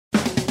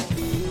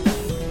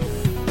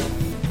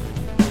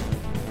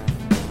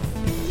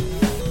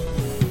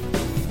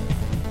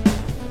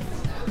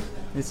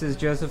This is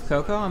Joseph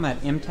Coco. I'm at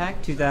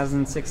IMTAC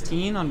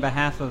 2016 on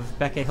behalf of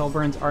Becca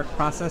Hilburn's Art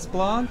Process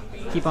blog,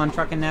 Keep on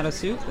Truckin' Natto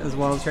Soup, as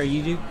well as her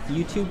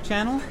YouTube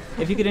channel.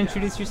 If you could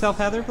introduce yourself,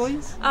 Heather,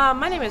 please.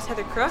 My name is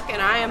Heather Crook,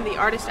 and I am the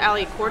Artist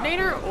Alley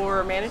coordinator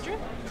or manager,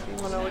 if you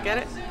want to look at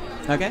it.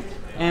 Okay.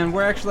 And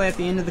we're actually at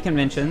the end of the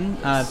convention.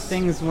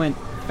 Things went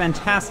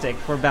fantastic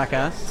for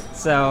Becca,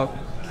 so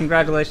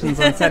congratulations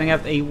on setting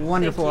up a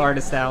wonderful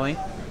Artist Alley.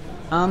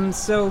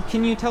 So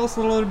can you tell us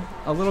a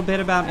little bit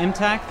about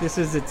IMTAC? This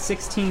is its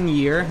 16th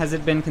year. Has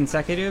it been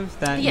consecutive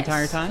that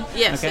entire time?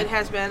 Yes, it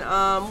has been.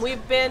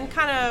 We've been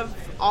kind of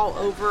all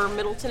over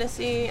Middle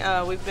Tennessee.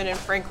 We've been in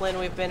Franklin,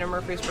 we've been in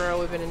Murfreesboro,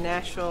 we've been in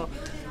Nashville.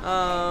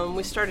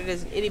 We started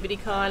as an Itty Bitty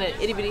Con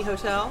at Itty Bitty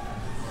Hotel,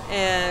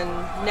 and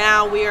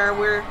now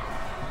we're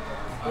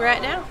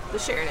at now the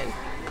Sheridan.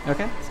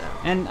 Okay. So.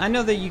 And I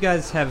know that you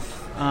guys have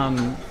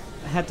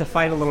had to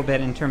fight a little bit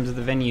in terms of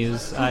the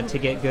venues to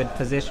get good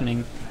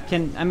positioning.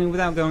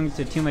 Without going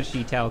into too much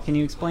detail, can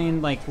you explain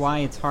why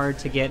it's hard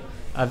to get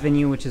a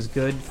venue which is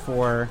good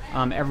for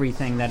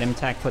everything that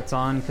IMTAC puts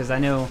on? Because I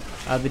know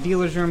the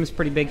dealer's room is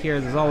pretty big here.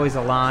 There's always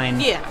a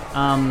line. Yeah.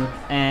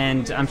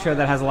 And I'm sure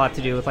that has a lot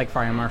to do with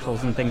fire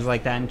marshals and things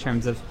like that in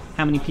terms of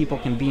how many people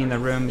can be in the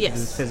room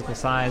because of its physical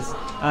size.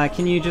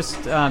 Can you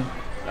just a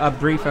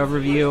brief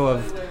overview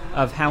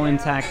of how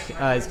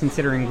IMTAC is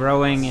considering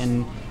growing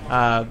and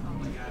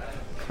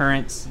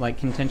current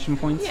contention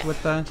points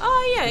with the venue?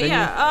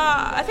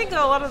 I think a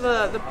lot of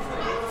the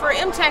for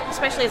IMTAC,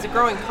 especially as a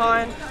growing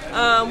con,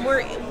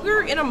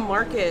 we're in a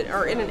market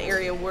or in an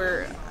area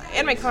where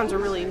anime cons are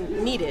really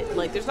needed.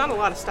 There's not a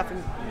lot of stuff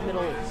in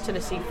Middle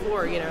Tennessee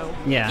for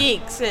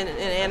geeks and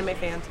anime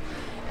fans.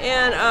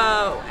 And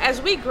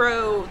as we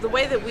grow, the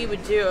way that we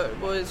would do it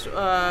was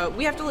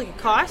we have to look at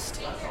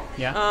cost.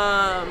 Yeah.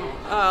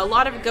 A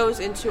lot of it goes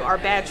into our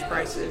badge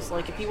prices.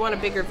 If you want a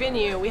bigger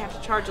venue, we have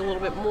to charge a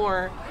little bit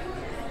more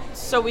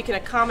so we can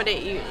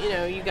accommodate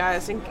you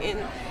guys and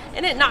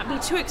it not be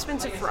too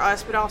expensive for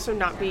us, but also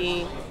not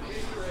be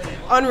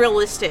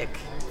unrealistic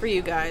for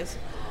you guys.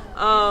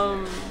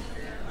 And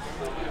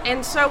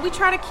so we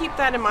try to keep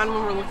that in mind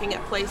when we're looking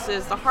at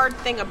places. The hard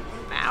thing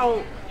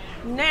about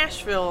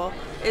Nashville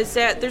is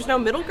that there's no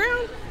middle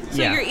ground.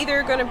 So you're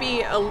either going to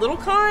be a little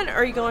con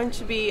or you're going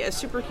to be a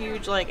super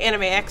huge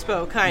Anime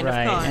Expo kind of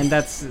con. Right, and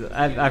that's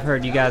I've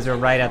heard you guys are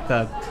right at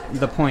the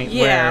point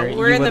where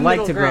you would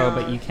like to grow,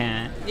 but you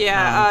can't.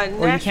 Yeah,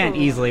 or you can't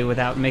easily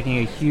without making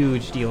a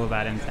huge deal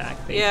about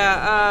IMTAC. Basically.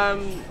 Yeah,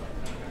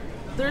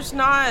 there's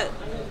no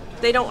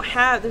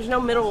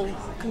middle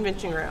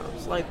convention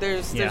grounds.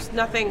 There's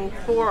nothing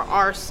for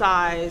our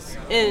size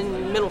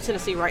in Middle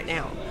Tennessee right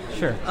now.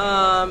 Sure.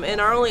 And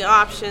our only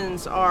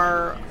options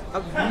are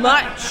a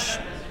much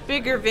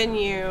bigger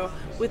venue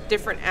with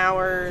different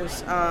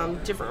hours,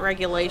 different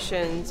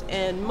regulations,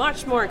 and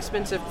much more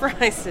expensive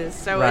prices.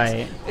 So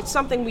it's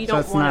something we don't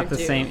want to do. So it's not the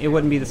same. It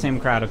wouldn't be the same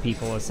crowd of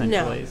people,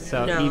 essentially.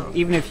 No.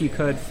 Even if you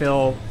could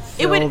fill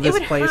this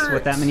place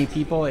with that many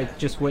people, it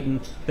just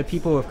wouldn't. The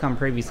people who have come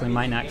previously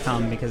might not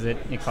come because it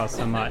costs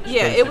so much.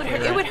 Yeah, it would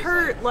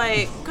hurt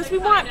because we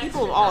want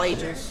people of all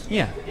ages.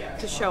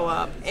 To show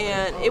up,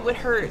 and it would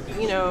hurt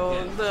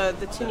the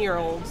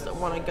 10-year-olds that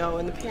want to go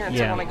and the parents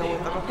that want to go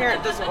with them. A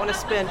parent doesn't want to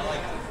spend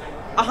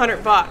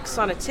 $100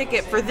 on a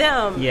ticket for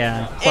them.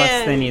 Yeah.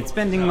 Plus, they need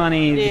spending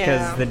money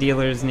because the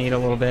dealers need a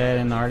little bit,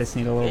 and the artists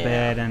need a little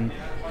bit, and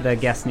the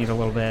guests need a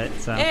little bit.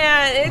 So.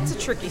 And it's a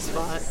tricky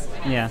spot.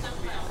 Yeah.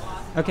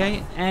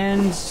 Okay,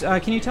 and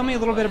can you tell me a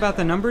little bit about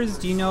the numbers?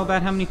 Do you know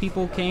about how many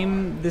people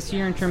came this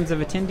year in terms of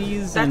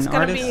attendees and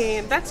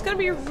artists? That's going to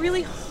be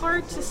really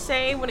hard to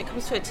say when it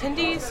comes to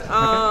attendees,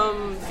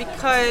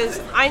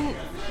 because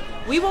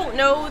we won't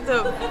know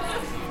the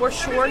for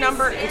sure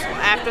number until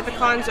after the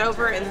con's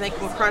over, and then they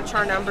can crunch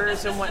our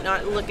numbers and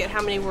whatnot and look at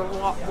how many were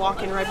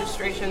walk-in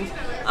registrations.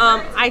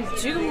 I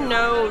do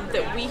know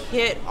that we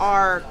hit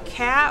our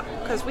cap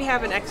because we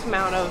have an X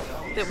amount of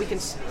that we can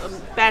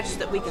badges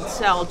that we can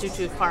sell due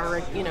to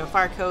fire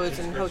codes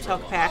and hotel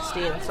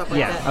capacity and stuff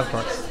like that. Yeah, of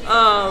course.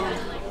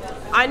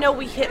 I know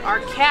we hit our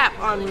cap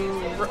on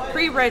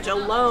pre-reg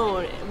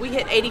alone. We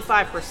hit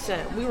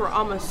 85%. We were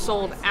almost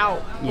sold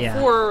out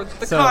before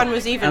the con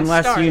was even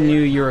started. Unless you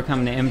knew you were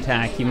coming to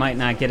IMTAC, you might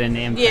not get an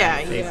IMTAC.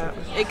 Yeah.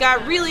 It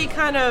got really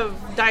kind of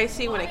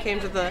dicey when it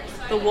came to the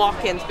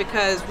walk-ins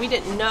because we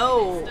didn't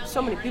know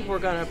so many people were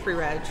going to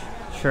pre-reg.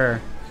 Sure.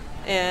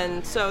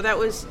 And so that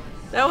was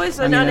an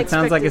unexpected. It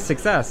sounds like a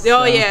success.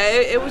 Oh, yeah,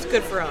 it was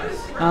good for us.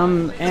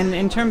 And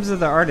in terms of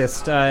the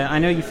artist, I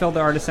know you filled the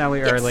Artist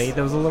Alley early.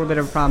 There was a little bit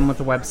of a problem with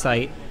the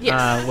website,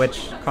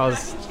 which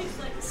caused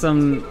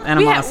some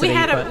animosity. We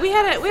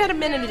had a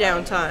minute of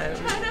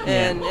downtime,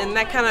 and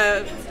that kind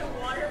of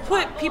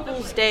put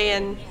people's day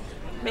and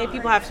made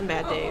people have some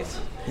bad days.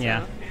 So.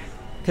 Yeah.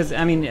 Because,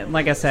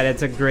 like I said,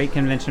 it's a great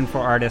convention for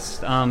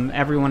artists.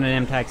 Everyone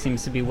at IMTAC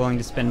seems to be willing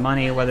to spend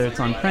money, whether it's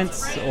on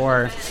prints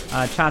or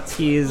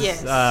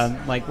tchotchkes,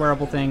 like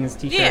wearable things,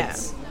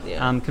 T-shirts,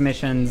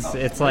 commissions.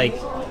 It's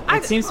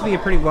it seems to be a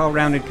pretty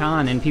well-rounded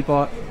con, and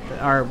people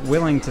are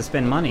willing to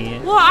spend money.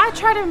 Well,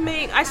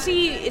 I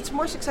see it's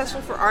more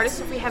successful for artists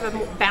if we have a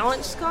more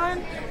balanced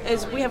con,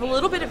 as we have a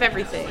little bit of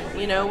everything.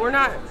 You know, we're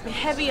not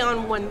heavy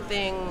on one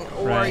thing,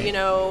 or, Right. you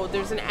know,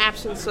 there's an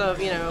absence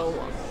of, you know,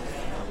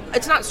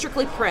 it's not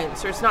strictly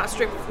prints, or it's not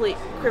strictly,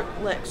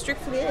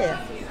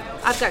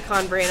 I've got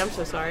con brain, I'm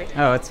so sorry.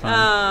 Oh, it's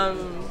fine.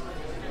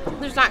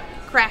 There's not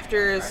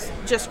crafters,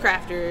 just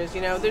crafters,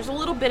 you know, there's a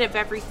little bit of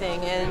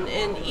everything,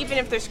 and even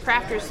if there's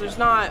crafters, there's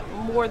not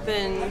more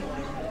than,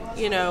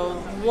 you know,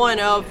 one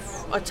of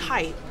a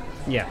type.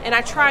 Yeah. And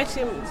I try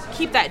to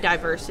keep that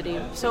diversity,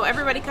 so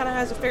everybody kind of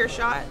has a fair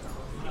shot.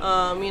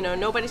 You know,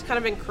 nobody's kind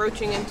of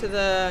encroaching into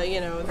the,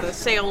 you know, the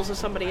sales of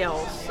somebody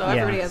else, so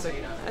everybody has a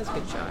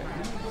good shot.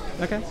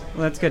 Okay,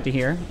 well, that's good to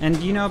hear. And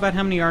do you know about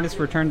how many artists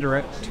were turned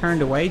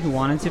away who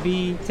wanted to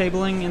be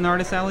tabling in the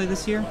Artist Alley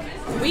this year?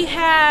 We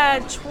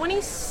had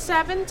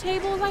 27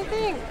 tables, I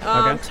think,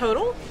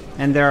 total.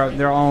 And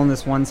they're all in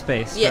this one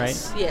space,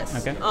 Yes, right?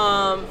 yes. Okay.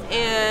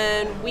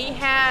 And we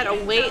had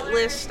a wait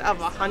list of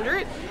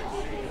 100.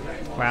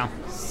 Wow.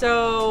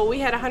 So we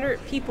had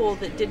 100 people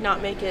that did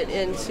not make it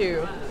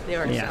into the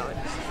Artist Alley.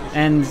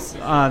 And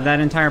that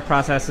entire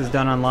process is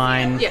done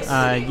online.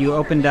 Yes. You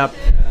opened up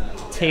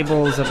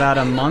tables about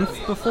a month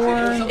before?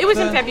 It was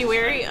in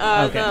February,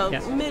 Okay,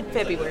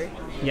 mid-February.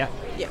 Yeah.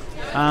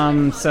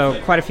 Yeah.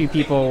 So quite a few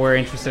people were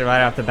interested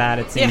right off the bat,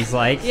 it seems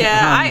like.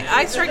 Yeah,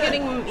 I started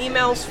getting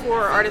emails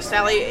for Artist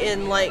Alley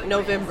in like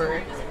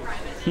November.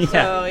 Yeah.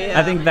 So, yeah.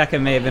 I think Becca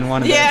may have been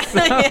one of those.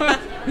 So.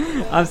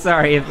 Yeah. I'm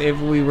sorry if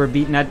we were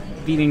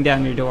beating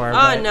down your door.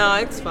 Oh, no,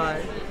 it's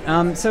fine.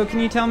 So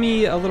can you tell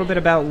me a little bit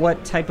about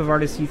what type of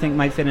artists you think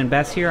might fit in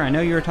best here? I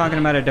know you were talking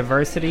about a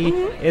diversity.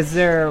 Mm-hmm. Is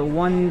there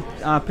one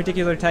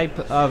particular type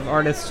of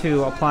artist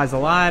who applies a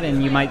lot,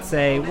 and you might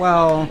say,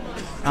 well,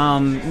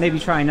 maybe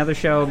try another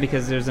show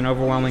because there's an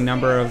overwhelming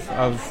number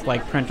of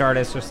like print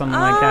artists or something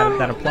like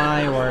that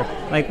apply? Or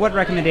like what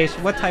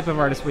type of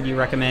artist would you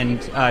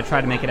recommend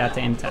try to make it out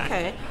to IMTAC?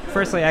 Okay.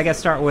 Firstly, I guess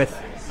start with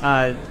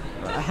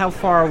how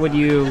far would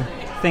you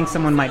think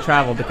someone might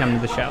travel to come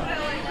to the show?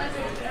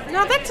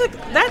 No,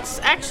 that's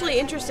actually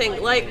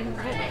interesting. Like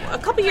a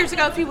couple years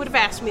ago, if you would have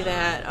asked me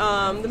that,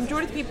 the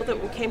majority of the people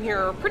that came here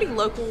are pretty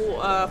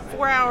local.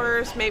 4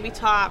 hours, maybe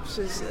tops,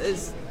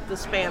 is the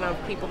span of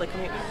people that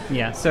come here.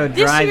 Yeah, so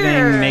This driving,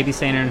 year- maybe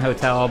staying in a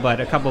hotel, but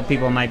a couple of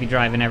people might be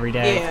driving every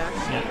day.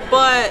 Yeah.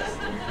 But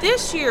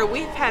this year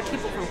we've had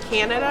people from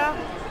Canada,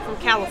 from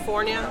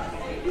California.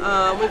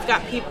 We've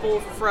got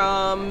people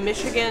from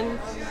Michigan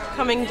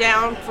coming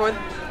down for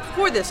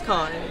this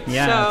con.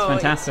 Yeah, so,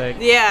 it's fantastic.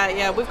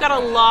 Yeah, we've got a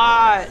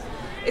lot.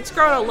 It's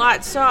grown a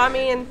lot. So, I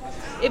mean,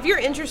 if you're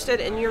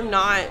interested and you're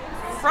not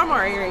from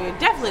our area,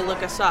 definitely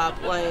look us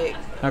up. Like,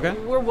 Okay.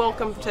 we're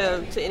welcome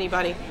to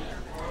anybody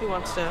who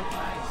wants to.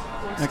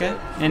 Okay.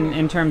 And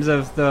in terms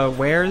of the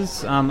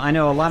wares, I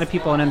know a lot of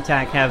people in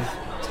MTAC have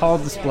tall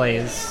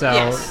displays, so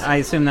Yes. I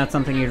assume that's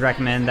something you'd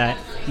recommend, that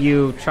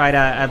you try to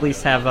at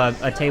least have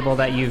a table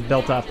that you've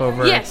built up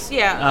over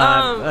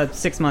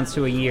 6 months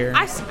to a year.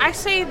 I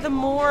say the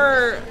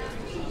more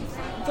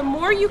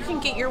you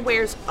can get your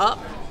wares up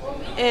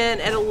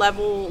and at a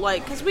level,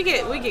 like, because we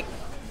get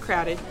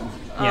crowded,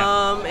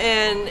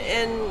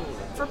 and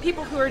for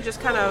people who are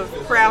just kind of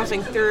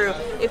browsing through,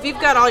 if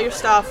you've got all your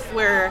stuff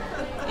where,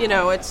 you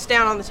know, it's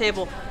down on the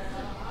table,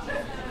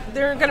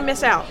 they're gonna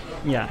miss out.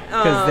 Yeah,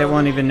 because they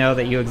won't even know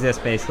that you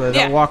exist, basically.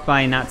 They'll Yeah. walk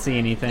by and not see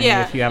anything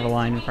Yeah. if you have a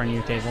line in front of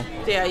your table.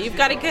 Yeah, you've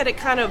got to get it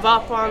kind of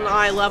up on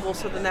eye level,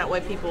 so then that way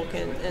people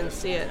can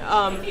see it.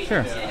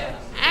 Sure.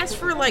 As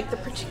for like the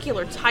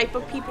particular type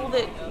of people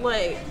that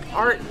like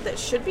art that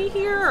should be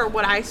here, or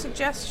what I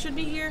suggest should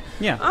be here,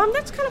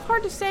 that's kind of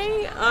hard to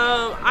say.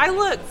 I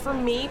look, for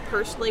me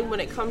personally,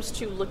 when it comes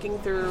to looking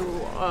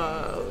through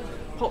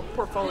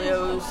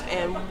portfolios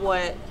and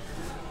what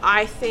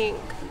I think,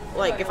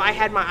 like if I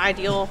had my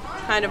ideal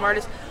kind of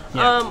artist,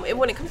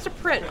 when it comes to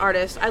print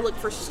artists, I look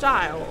for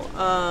style.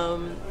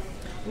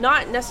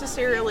 Not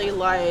necessarily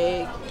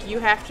like you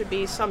have to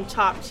be some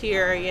top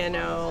tier, you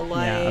know,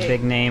 like a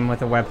big name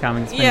with a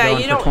webcomic that's been Yeah, going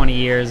you for don't- 20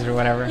 years or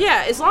whatever.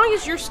 Yeah, as long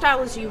as your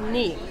style is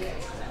unique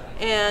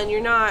and you're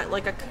not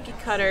like a cookie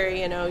cutter,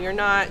 you know, you're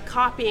not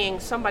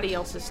copying somebody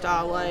else's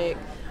style. Like,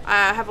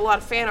 I have a lot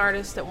of fan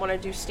artists that want to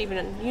do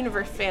Steven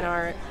Universe fan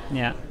art.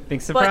 Yeah,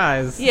 big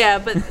surprise.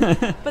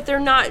 But they're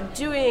not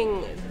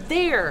doing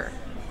their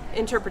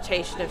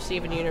interpretation of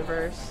Steven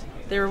Universe.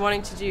 They're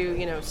wanting to do,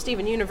 you know,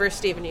 Steven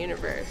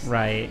Universe.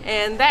 Right.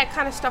 And that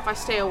kind of stuff I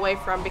stay away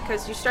from,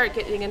 because you start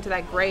getting into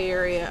that gray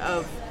area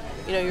of,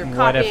 you know, you're copying.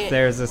 What if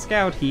there's a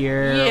scout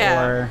here?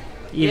 Yeah. Or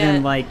even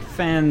Yeah. like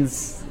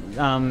fans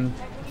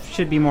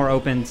should be more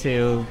open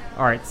to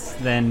arts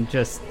than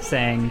just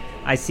saying,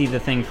 I see the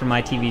thing from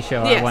my TV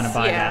show, I want to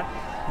buy that.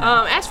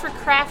 As for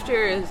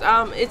crafters,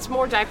 it's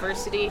more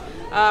diversity.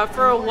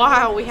 For a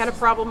while, we had a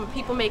problem of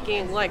people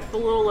making like the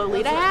little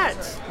Lolita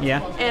hats.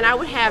 Yeah. And I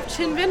would have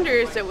 10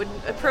 vendors that would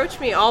approach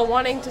me, all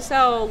wanting to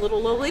sell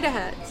little Lolita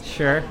hats.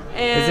 Sure.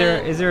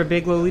 Is there a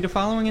big Lolita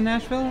following in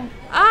Nashville?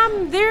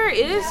 There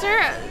is.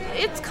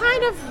 It's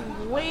kind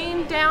of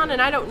waned down,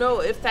 and I don't know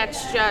if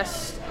that's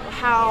just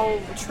how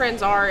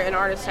trends are in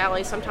Artist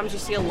Alley. Sometimes you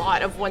see a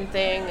lot of one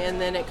thing, and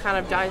then it kind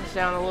of dies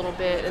down a little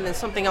bit, and then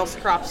something else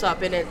crops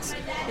up in its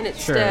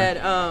stead.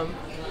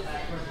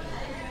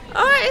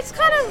 It's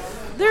kind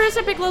of, there is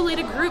a big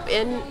Lolita group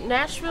in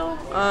Nashville,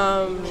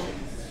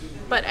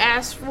 but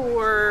as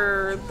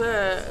for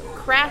the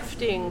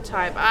crafting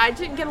type, I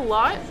didn't get a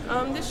lot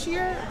this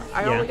year.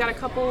 I only got a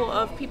couple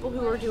of people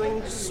who are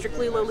doing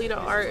strictly Lolita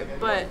art,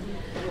 but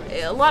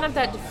a lot of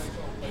that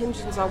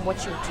hinges on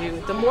what you do.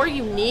 The more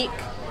unique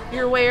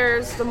your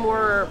wares, the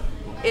more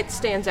it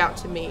stands out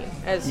to me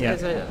as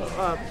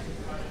a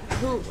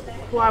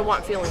who I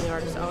want feeling the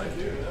artist alley.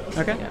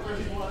 Okay. Yeah.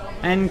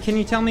 And can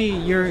you tell me,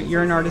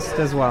 you're an artist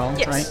as well,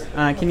 yes.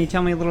 right? Can you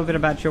tell me a little bit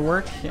about your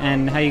work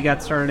and how you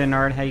got started in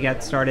art, how you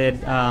got started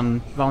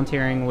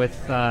volunteering with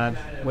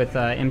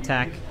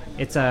MTAC?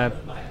 It's a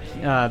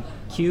Arts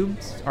Cube?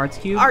 Arts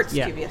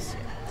Cube, yes.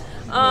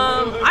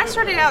 I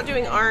started out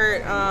doing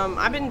art.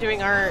 I've been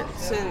doing art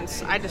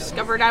since I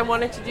discovered I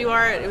wanted to do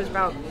art. It was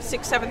about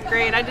 6th, 7th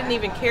grade. I didn't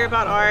even care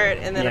about art,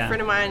 and then a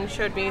friend of mine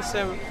showed me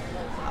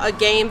a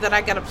game that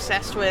I got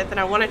obsessed with, and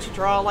I wanted to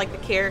draw like the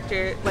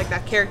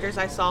characters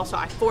I saw, so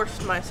I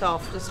forced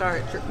myself to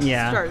start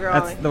drawing.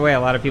 That's the way a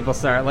lot of people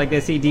start. Like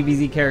they see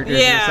DBZ characters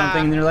or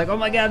something, and they're like, "Oh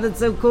my god, that's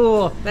so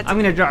cool! I'm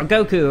gonna draw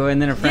Goku."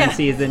 And then a friend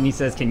sees it, and he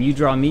says, "Can you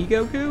draw me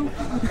Goku?"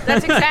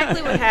 That's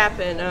exactly what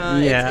happened.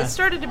 It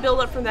started to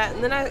build up from that,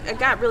 and then I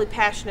got really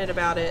passionate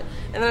about it,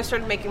 and then I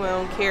started making my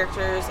own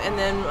characters, and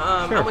then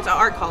I went to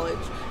art college.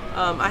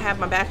 I have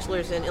my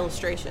bachelor's in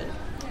illustration.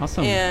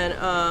 Awesome. And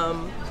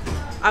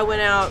I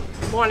went out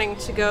wanting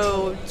to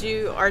go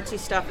do artsy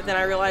stuff, but then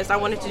I realized I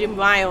wanted to do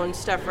my own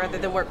stuff rather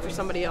than work for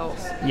somebody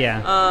else.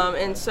 Yeah.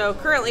 And so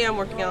currently I'm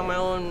working on my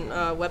own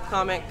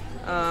webcomic.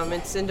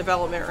 It's in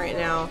development right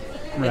now.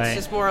 Right. It's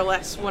just more or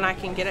less when I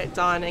can get it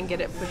done and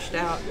get it pushed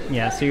out.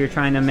 Yeah, so you're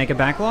trying to make a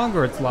backlog,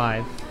 or it's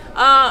live?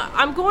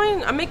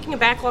 I'm making a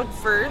backlog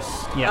first.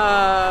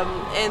 Yeah.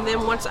 And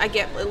then once I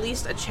get at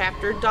least a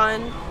chapter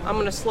done, I'm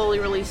going to slowly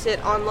release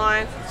it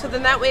online. So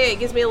then that way it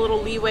gives me a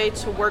little leeway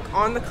to work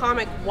on the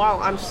comic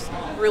while I'm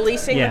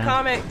releasing the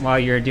comic. While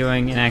you're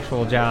doing an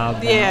actual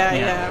job.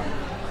 Yeah.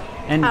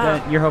 And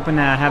you're hoping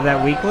to have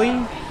that weekly?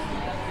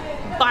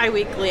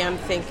 Bi-weekly, I'm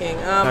thinking.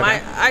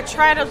 I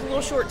tried a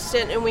little short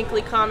stint in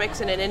weekly comics,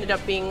 and it ended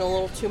up being a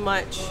little too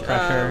much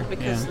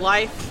because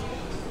life.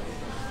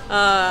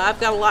 I've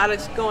got a lot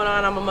going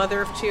on. I'm a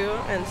mother of 2,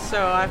 and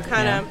so I've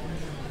I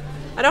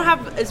don't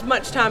have as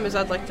much time as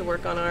I'd like to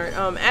work on art.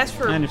 As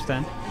for I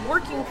understand.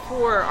 Working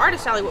for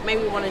Artist Alley, what made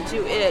me want to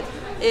do it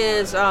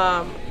is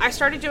I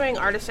started doing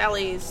Artist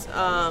Alleys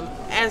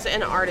as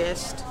an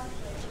artist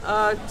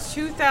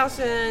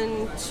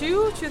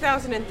 2002,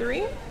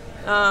 2003.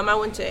 I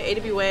went to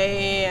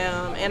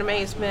AWA,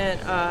 Animazement,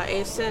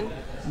 ASIN.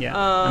 Yeah,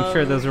 I'm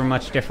sure those were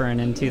much different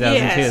in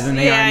 2002 than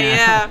they are now.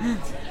 Yeah.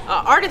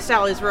 Artist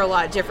Alleys were a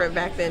lot different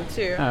back then,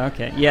 too. Oh,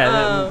 okay.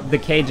 Yeah, the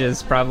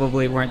cages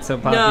probably weren't so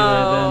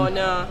popular then.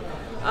 No.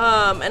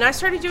 And I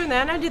started doing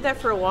that, and I did that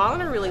for a while,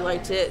 and I really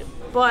liked it.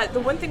 But the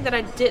one thing that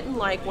I didn't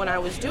like when I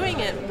was doing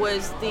it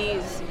was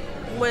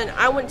when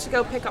I went to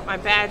go pick up my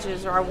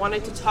badges or I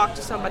wanted to talk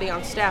to somebody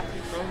on staff,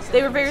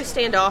 they were very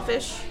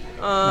standoffish.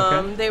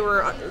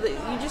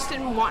 You just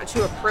didn't want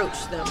to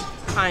approach them,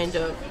 kind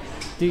of.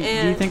 Do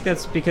you think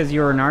that's because you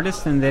were an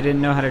artist and they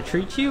didn't know how to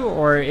treat you,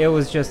 or it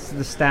was just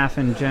the staff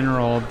in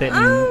general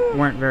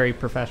weren't very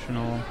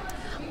professional?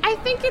 I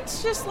think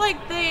it's just like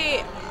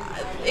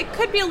it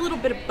could be a little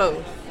bit of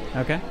both.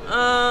 Okay.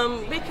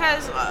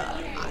 Because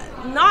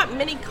not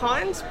many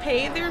cons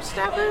pay their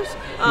staffers.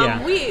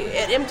 We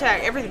at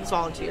MTAC, everything's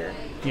volunteer,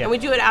 and we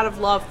do it out of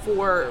love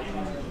for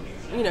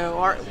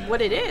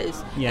what it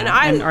is. Yeah,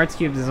 and Arts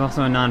Cube is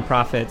also a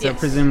non-profit, so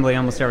presumably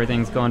almost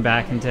everything's going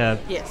back into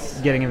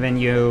getting a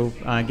venue,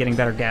 getting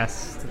better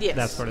guests,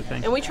 that sort of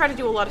thing. And we try to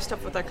do a lot of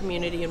stuff with our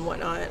community and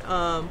whatnot.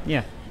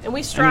 And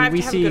we to strive have a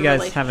good relationship. We see you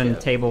guys having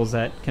tables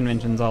at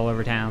conventions all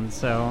over town,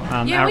 so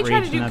outreach we try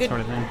to do and that good,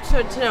 sort of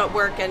thing. to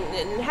network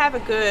and have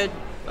a good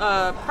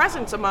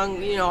presence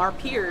among our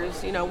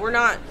peers. We're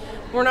not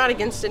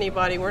against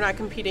anybody. We're not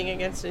competing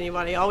against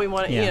anybody. All we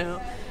want,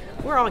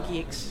 we're all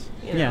geeks.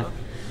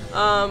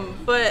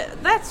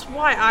 But that's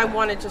why I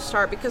wanted to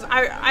start, because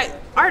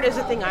art is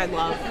a thing I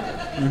love,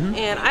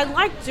 and I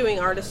liked doing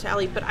Artist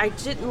Alley, but I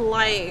didn't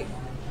like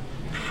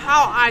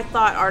how I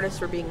thought artists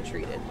were being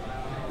treated.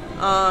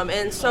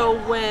 And so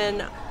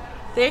when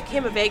there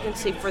came a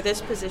vacancy for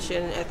this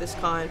position at this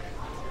con,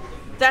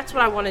 that's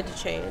what I wanted to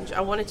change.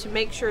 I wanted to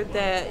make sure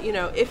that,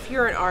 if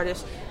you're an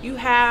artist, you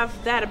have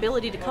that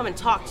ability to come and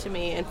talk to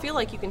me and feel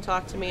like you can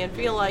talk to me and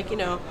feel like,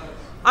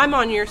 I'm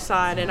on your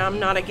side and I'm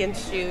not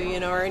against you,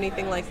 or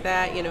anything like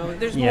that.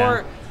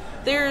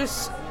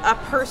 There's a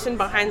person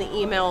behind the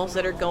emails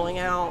that are going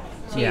out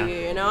to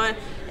you,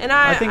 and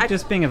I think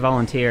just being a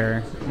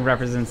volunteer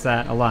represents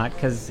that a lot,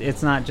 because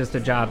it's not just a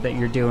job that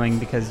you're doing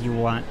because you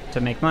want to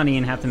make money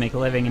and have to make a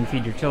living and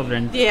feed your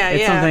children.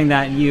 It's something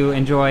that you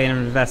enjoy and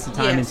invest the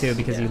time into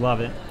because you love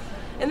it.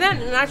 And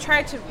I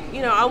try to,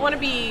 I want to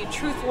be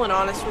truthful and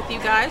honest with you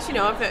guys,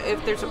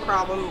 if there's a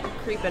problem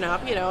creeping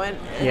up, and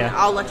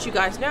I'll let you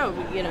guys know,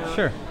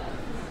 Sure.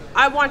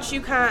 I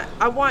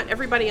want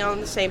everybody on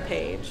the same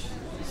page.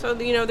 So,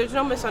 there's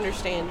no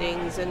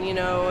misunderstandings and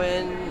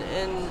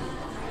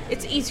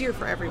it's easier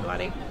for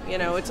everybody.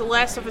 It's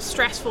less of a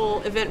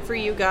stressful event for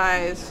you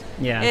guys.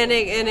 Yeah. And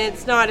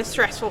it's not as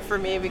stressful for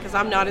me because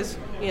I'm not as,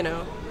 scared.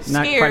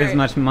 Not quite as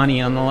much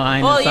money on the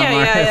line. Well, as some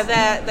artists.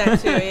 that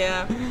too,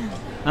 yeah.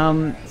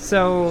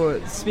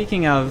 So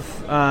speaking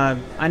of,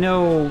 I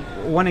know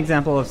one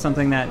example of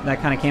something that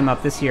kind of came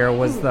up this year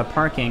was the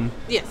parking.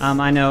 Yes.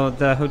 I know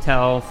the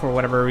hotel, for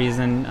whatever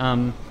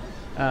reason,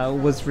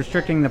 was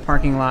restricting the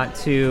parking lot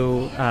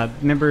to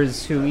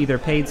members who either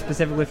paid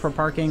specifically for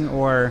parking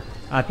or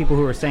people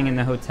who were staying in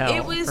the hotel.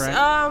 It was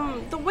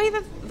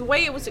the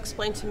way it was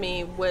explained to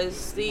me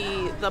was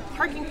the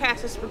parking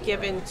passes were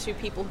given to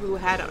people who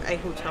had a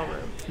hotel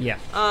room. Yeah.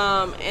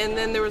 And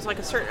then there was like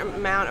a certain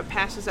amount of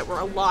passes that were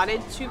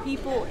allotted to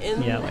people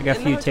in. Yeah, like a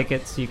few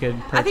tickets you could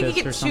purchase. I think you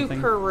get or something.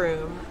 2 per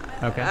room.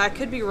 Okay. I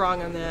could be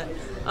wrong on that.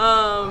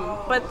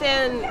 But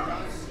then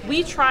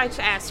we tried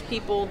to ask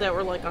people that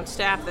were like on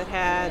staff that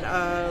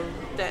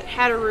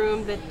had a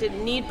room that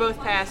didn't need both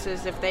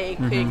passes if they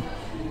could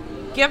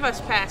give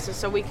us passes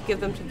so we could give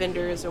them to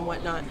vendors and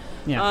whatnot.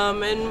 Yeah.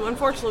 And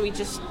unfortunately we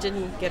just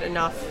didn't get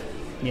enough.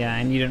 Yeah,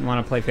 and you didn't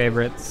want to play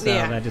favorites, so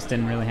that just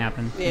didn't really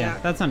happen. Yeah.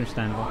 That's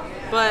understandable.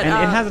 But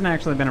and it hasn't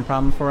actually been a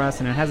problem for us,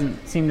 and it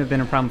hasn't seemed to have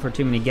been a problem for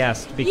too many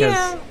guests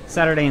because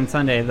Saturday and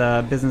Sunday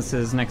the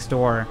businesses next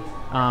door,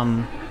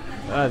 no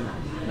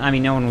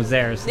one was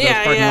there, so those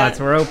parking lots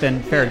were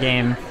open, fair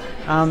game.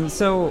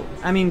 So,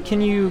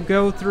 can you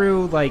go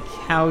through like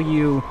how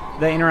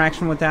the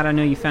interaction with that? I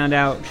know you found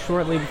out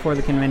shortly before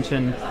the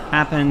convention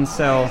happened.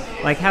 So,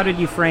 like, how did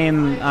you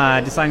frame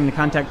deciding to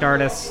contact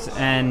artists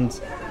and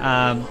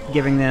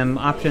giving them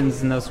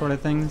options and those sort of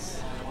things?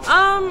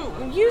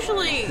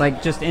 Usually,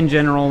 like just in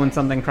general when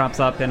something crops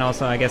up, and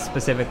also I guess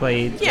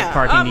specifically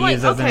parking to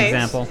use as an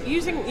example.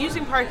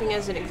 Using parking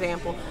as an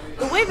example.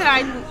 The way that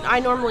I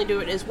normally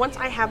do it is once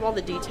I have all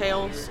the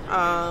details.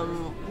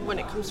 When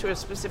it comes to a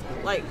specific,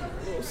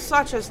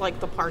 such as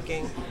the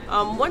parking,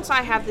 once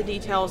I have the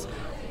details,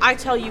 I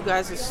tell you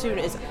guys as soon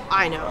as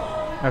I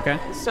know. Okay.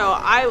 So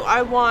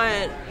I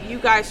want you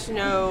guys to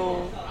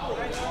know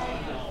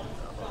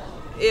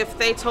if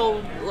they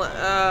told,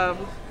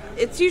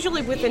 it's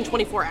usually within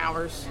 24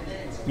 hours.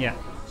 Yeah.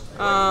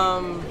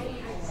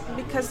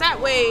 Because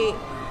that way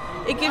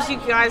it gives you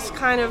guys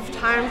kind of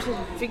time to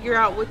figure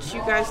out what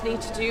you guys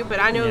need to do. But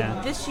I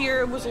know this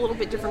year it was a little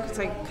bit different because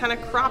they kind of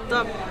cropped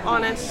up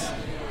on us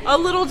a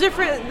little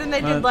different than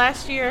they did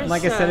last year.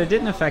 Like I said, it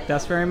didn't affect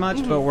us very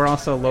much, but we're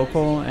also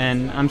local,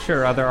 and I'm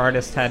sure other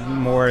artists had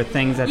more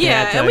things that they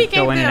had to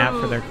go in and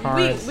out for their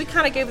cars. We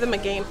kind of gave them a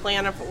game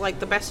plan of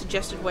the best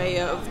suggested way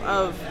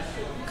of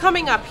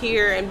coming up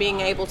here and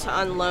being able to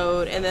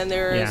unload, and then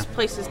there's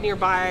places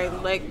nearby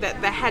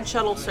that had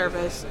shuttle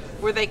service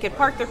where they could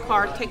park their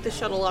car, take the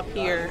shuttle up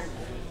here,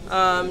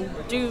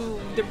 do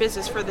their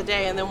business for the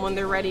day, and then when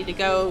they're ready to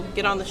go,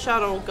 get on the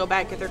shuttle, go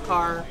back, get their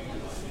car,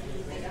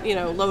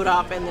 load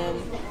up, and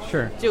then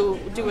do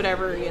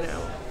whatever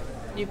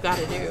you've got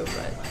to do.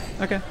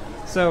 But okay.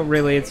 So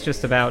really, it's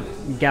just about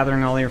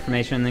gathering all the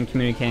information and then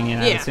communicating it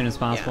out as soon as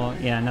possible.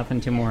 Yeah,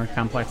 nothing too more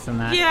complex than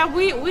that. Yeah,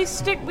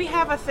 we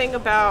have a thing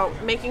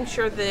about making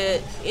sure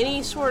that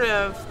any sort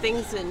of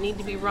things that need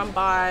to be run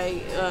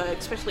by,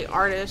 especially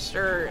artists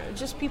or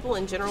just people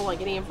in general,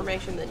 like any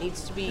information that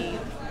needs to be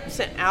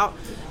sent out,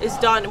 is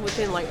done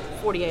within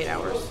 48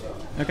 hours.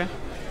 Okay.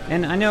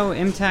 And I know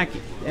MTAC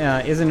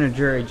isn't a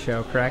juried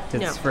show, correct?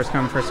 It's first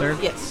come, first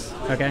served? Yes.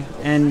 Okay.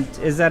 And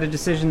is that a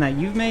decision that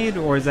you've made,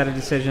 or is that a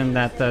decision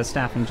that the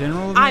staff in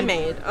general have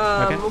made?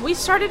 I made. Okay. We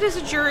started as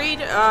a juried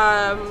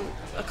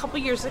a couple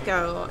years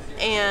ago,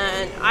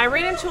 and I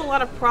ran into a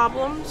lot of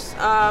problems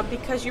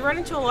because you run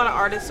into a lot of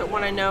artists that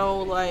want to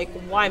know,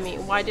 why me?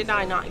 Why did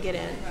I not get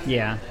in?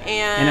 Yeah.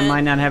 And it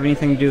might not have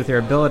anything to do with their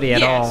ability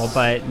at all,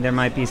 but there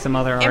might be some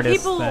other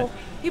artists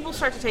people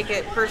start to take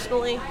it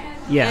personally.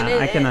 Yeah,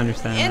 I can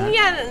understand that.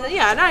 And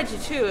and I do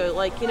too.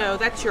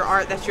 That's your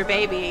art, that's your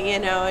baby,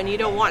 and you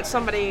don't want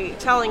somebody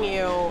telling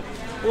you,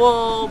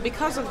 well,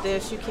 because of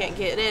this, you can't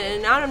get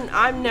in. And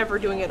I'm never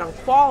doing it on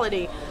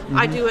quality. Mm-hmm.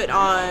 I do it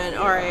on,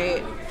 all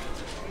right,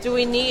 do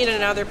we need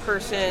another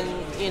person,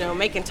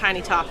 making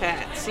tiny top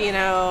hats,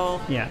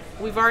 Yeah.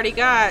 We've already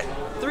got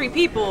 3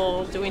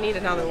 people. Do we need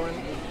another one?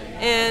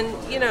 And,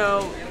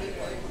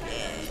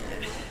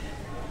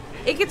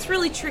 it gets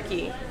really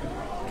tricky.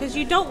 Because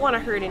you don't want to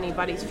hurt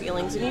anybody's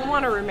feelings and you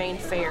want to remain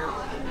fair.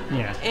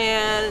 Yeah.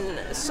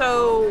 And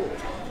so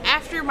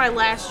after my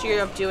last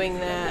year of doing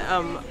that,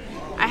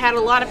 I had a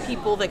lot of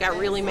people that got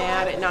really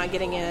mad at not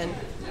getting in.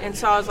 And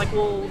so I was like,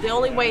 well, the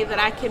only way that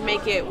I can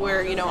make it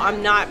where,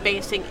 I'm not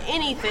basing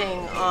anything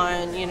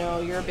on,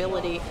 your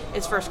ability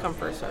is first come,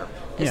 first serve.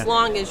 As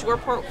long as your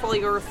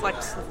portfolio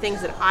reflects the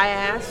things that I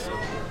ask.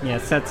 Yeah,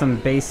 set some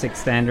basic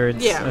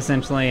standards,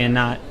 essentially, and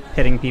not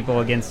pitting people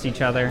against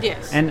each other.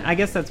 Yes. And I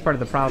guess that's part of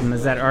the problem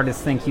is that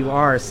artists think you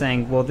are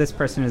saying, well, this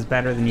person is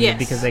better than you Yes,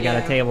 because they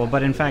got a table.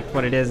 But in fact,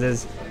 what it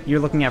is you're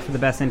looking out for the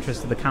best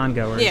interest of the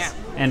con-goers. Yeah.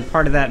 And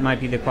part of that might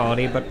be the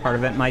quality, but part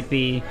of it might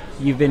be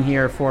you've been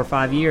here 4 or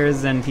 5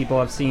 years and people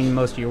have seen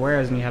most of your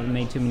wares and you haven't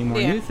made too many more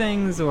new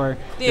things or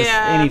just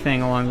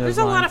anything along those lines.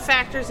 There's a lot of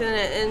factors in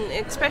it,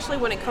 and especially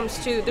when it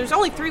comes to, there's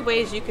only 3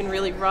 ways you can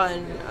really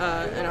run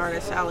an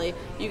artist alley.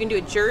 You can do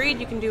it juried,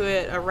 you can do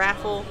it a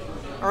raffle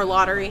or a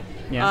lottery,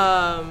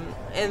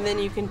 and then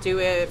you can do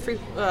it free,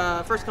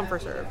 first come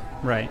first serve.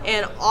 Right.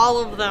 And all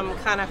of them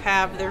kind of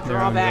have their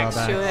drawbacks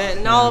to it,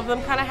 and all of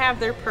them kind of have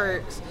their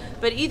perks.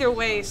 But either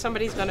way,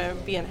 somebody's going to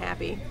be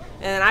unhappy.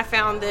 And I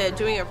found that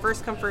doing it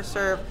first come first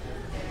serve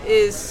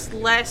is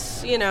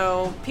less,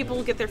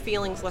 people get their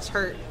feelings less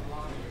hurt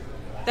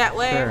that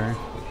way. Sure.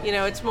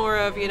 It's more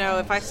of,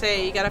 if I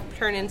say you got to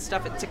turn in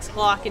stuff at 6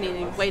 o'clock and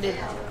you waited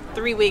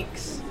 3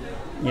 weeks,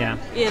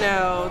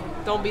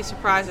 don't be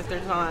surprised if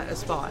there's not a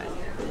spot.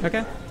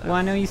 Okay. Well,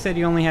 I know you said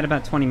you only had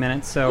about 20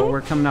 minutes, so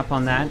we're coming up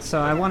on that. So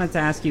I wanted to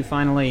ask you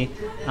finally,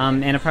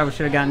 and I probably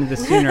should have gotten to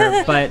this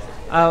sooner, but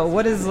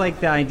what is like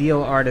the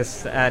ideal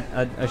artist at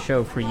a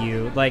show for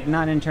you? Like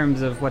not in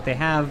terms of what they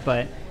have,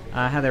 but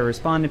how they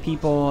respond to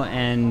people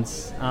and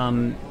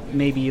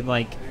maybe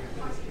like,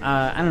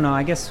 I don't know,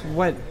 I guess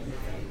what,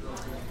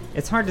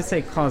 it's hard to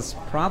say cause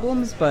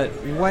problems, but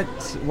what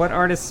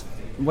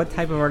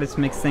type of artist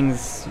makes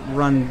things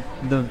run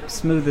the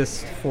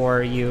smoothest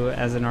for you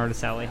as an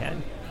artist alley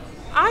head?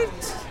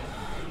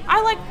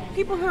 I like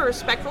people who are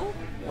respectful.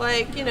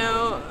 Like,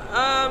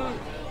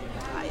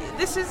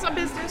 this is a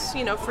business,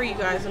 for you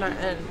guys,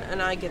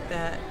 and I get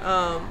that.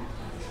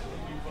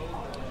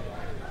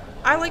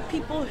 I like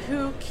people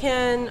who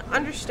can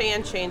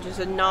understand changes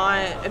and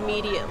not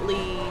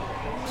immediately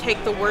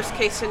take the worst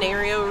case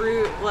scenario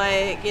route.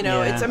 Like,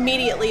 it's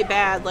immediately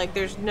bad. Like,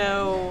 there's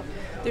no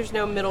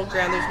middle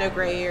ground. There's no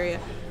gray area.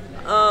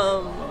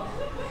 I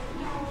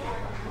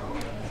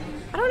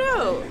don't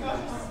know.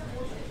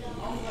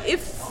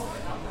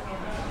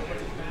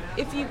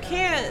 If you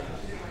can't,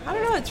 I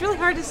don't know. It's really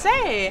hard to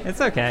say.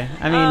 It's okay.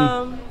 I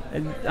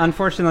mean,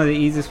 unfortunately, the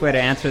easiest way to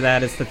answer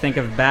that is to think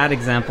of bad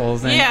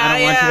examples, and I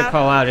don't want you to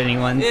call out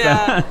anyone.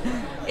 Yeah. So.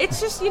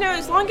 It's just,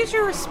 as long as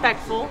you're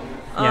respectful.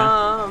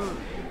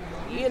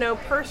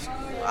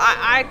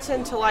 I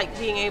tend to like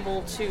being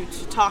able to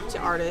talk to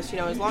artists,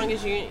 as long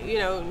as you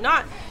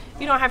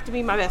don't have to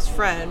be my best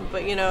friend,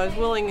 but, as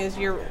willing as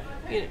you're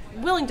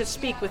willing to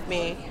speak with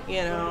me,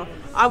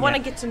 I want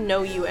to get to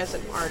know you as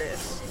an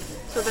artist.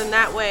 So then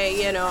that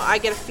way, I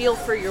get a feel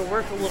for your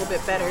work a little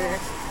bit better.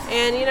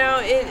 And,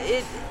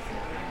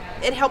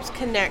 it helps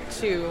connect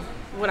to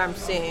what I'm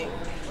seeing.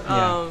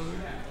 I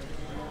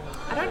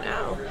don't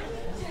know.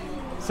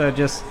 So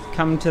just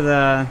come to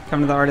the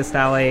artist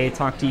alley,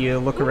 talk to you,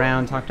 look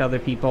around, talk to other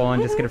people,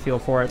 and just get a feel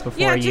for it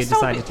before you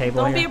decide to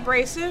table here. Don't be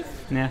abrasive.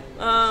 Yeah.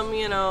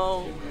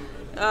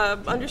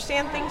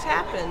 Understand things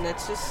happen.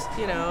 It's just,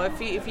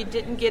 if you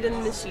didn't get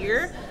in this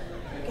year,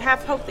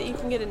 have hope that you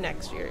can get in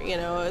next year.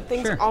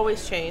 Things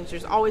always change.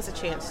 There's always a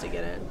chance to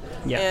get in.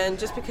 Yeah. And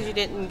just because you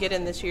didn't get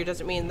in this year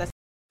doesn't mean that's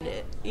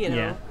it.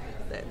 Yeah.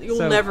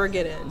 You'll never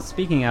get in.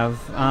 Speaking of,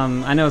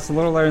 I know it's a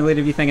little early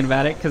to be thinking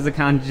about it because the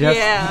con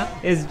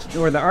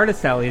or the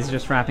artist alley is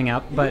just wrapping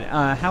up. But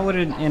how would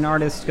an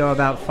artist go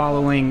about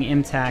following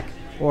IMTAC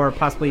or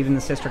possibly even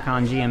the sister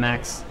con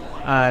GMX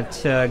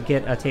to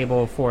get a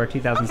table for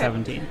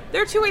 2017? Okay.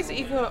 There are 2 ways that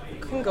you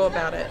can go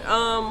about it.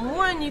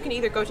 One, you can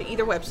either go to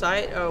either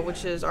website,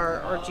 which is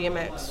our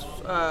GMX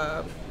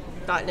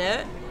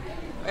 .net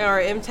or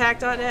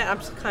imtac.net. I'm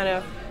just kind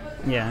of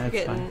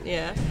forgetting. Fine.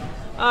 Yeah.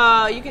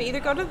 You can either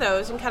go to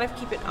those and kind of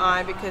keep an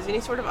eye because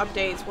any sort of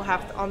updates we'll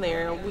have on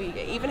there. We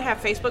even have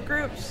Facebook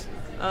groups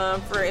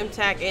for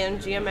IMTAC and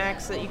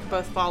GMX that you can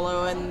both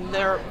follow, and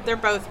they're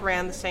both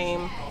ran the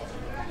same.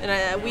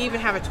 And we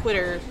even have a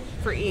Twitter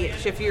for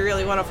each if you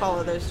really want to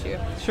follow those 2.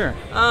 Sure.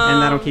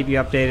 And that'll keep you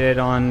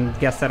updated on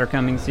guests that are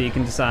coming so you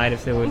can decide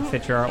if they would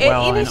fit your art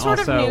well, and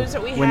also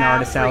when the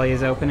artist alley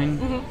is opening.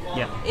 Mm-hmm.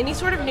 Yeah. Any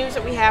sort of news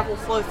that we have will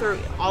flow through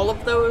all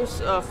of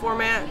those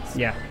formats.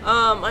 Yeah.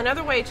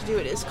 Another way to do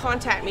it is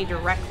contact me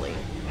directly.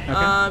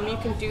 Okay. You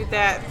can do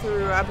that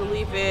through, I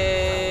believe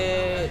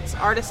it's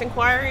Artist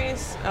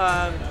Inquiries.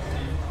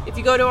 If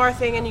you go to our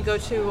thing and you go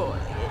to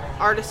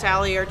Artist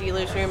Alley or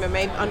Dealer's Room, it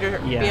may be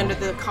under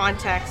the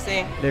contacts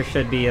thing. There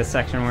should be a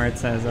section where it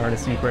says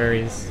Artist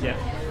Inquiries.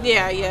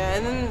 Yeah,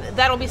 and then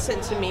that'll be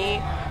sent to me.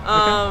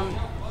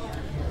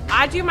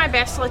 I do my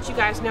best to let you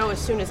guys know as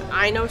soon as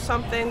I know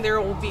something. There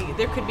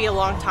could be a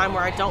long time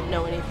where I don't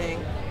know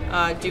anything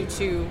due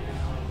to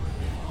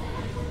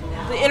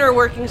the inner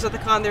workings of the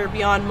con. They're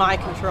beyond my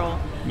control.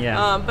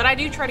 Yeah. But I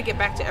do try to get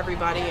back to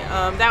everybody.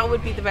 That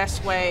would be the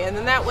best way. And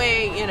then that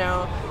way,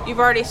 you've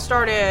already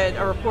started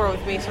a rapport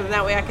with me, so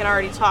that way I can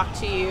already talk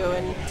to you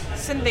and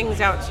send things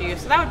out to you.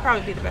 So that would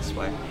probably be the best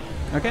way.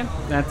 Okay,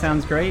 that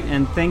sounds great,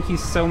 and thank you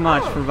so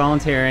much for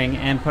volunteering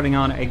and putting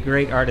on a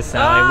great artist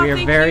alley. We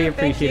are very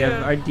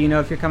appreciative. Do you know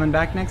if you're coming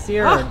back next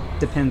year, or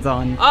depends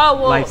on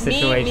life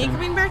situation? Me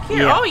coming back here?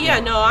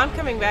 No, I'm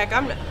coming back.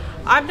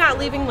 I'm not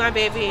leaving my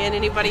baby in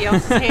anybody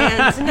else's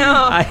hands. No,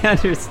 I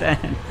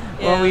understand.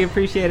 Yeah. Well, we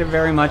appreciate it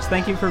very much.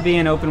 Thank you for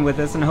being open with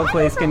us, and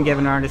hopefully this can give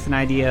an artist an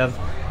idea of,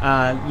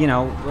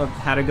 of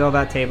how to go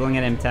about tabling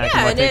at MTAC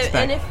and what to expect.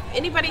 And if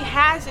anybody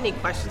has any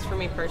questions for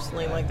me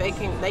personally, like they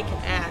can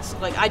ask.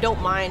 Like, I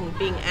don't mind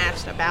being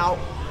asked about,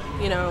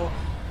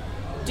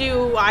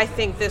 do I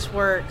think this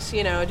works? Do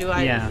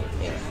I? Yeah.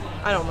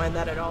 I don't mind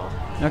that at all.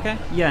 Okay.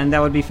 Yeah, and that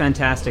would be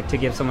fantastic to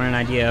give someone an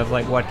idea of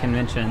like what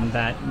convention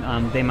that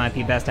they might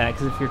be best at.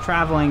 Because if you're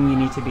traveling, you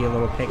need to be a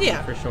little picky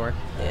for sure.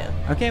 Yeah.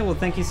 Okay. Well,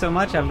 thank you so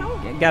much.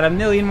 I've got a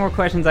million more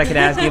questions I could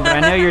ask you, but I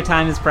know your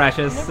time is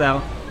precious. So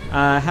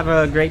have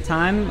a great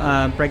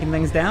time breaking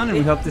things down, and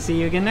we hope to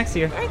see you again next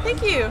year. All right.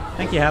 Thank you.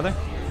 Thank you, Heather.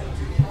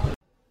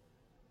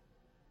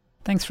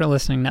 Thanks for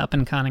listening to Up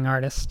and Conning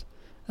Artist.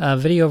 A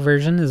video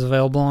version is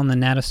available on the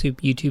Natasoup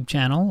YouTube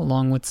channel,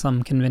 along with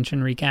some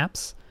convention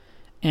recaps.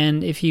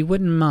 And if you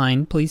wouldn't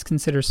mind, please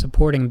consider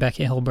supporting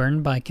Becca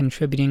Hilburn by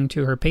contributing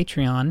to her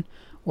Patreon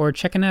or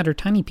checking out her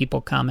Tiny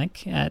People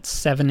comic at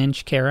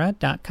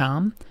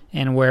 7inchkara.com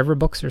and wherever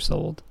books are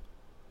sold.